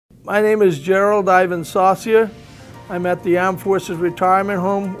My name is Gerald Ivan Saucier. I'm at the Armed Forces Retirement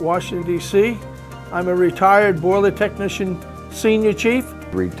Home, Washington, D.C. I'm a retired boiler technician senior chief.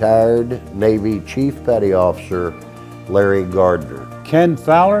 Retired Navy Chief Petty Officer Larry Gardner. Ken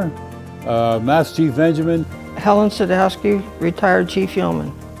Fowler, Master Chief Engineman. Helen Sadowski, retired Chief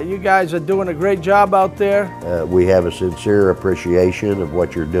Yeoman. You guys are doing a great job out there. We have a sincere appreciation of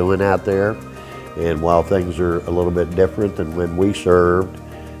what you're doing out there. And while things are a little bit different than when we served,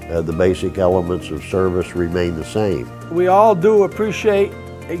 the basic elements of service remain the same. We all do appreciate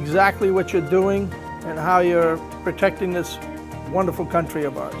exactly what you're doing and how you're protecting this wonderful country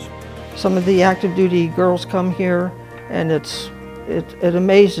of ours. Some of the active duty girls come here and it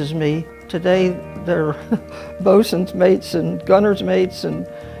amazes me. Today they're bosun's mates and gunner's mates and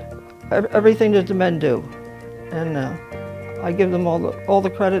everything that the men do. And I give them all the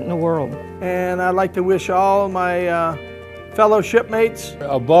credit in the world. And I'd like to wish all my fellow shipmates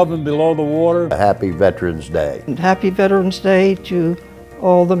Above and below the water. A happy Veterans Day. And happy Veterans Day to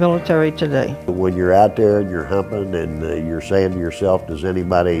all the military today. When you're out there and you're humping and you're saying to yourself, does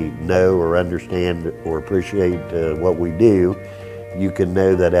anybody know or understand or appreciate what we do, you can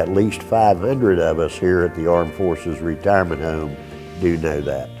know that at least 500 of us here at the Armed Forces Retirement Home do know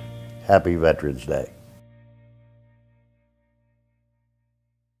that. Happy Veterans Day.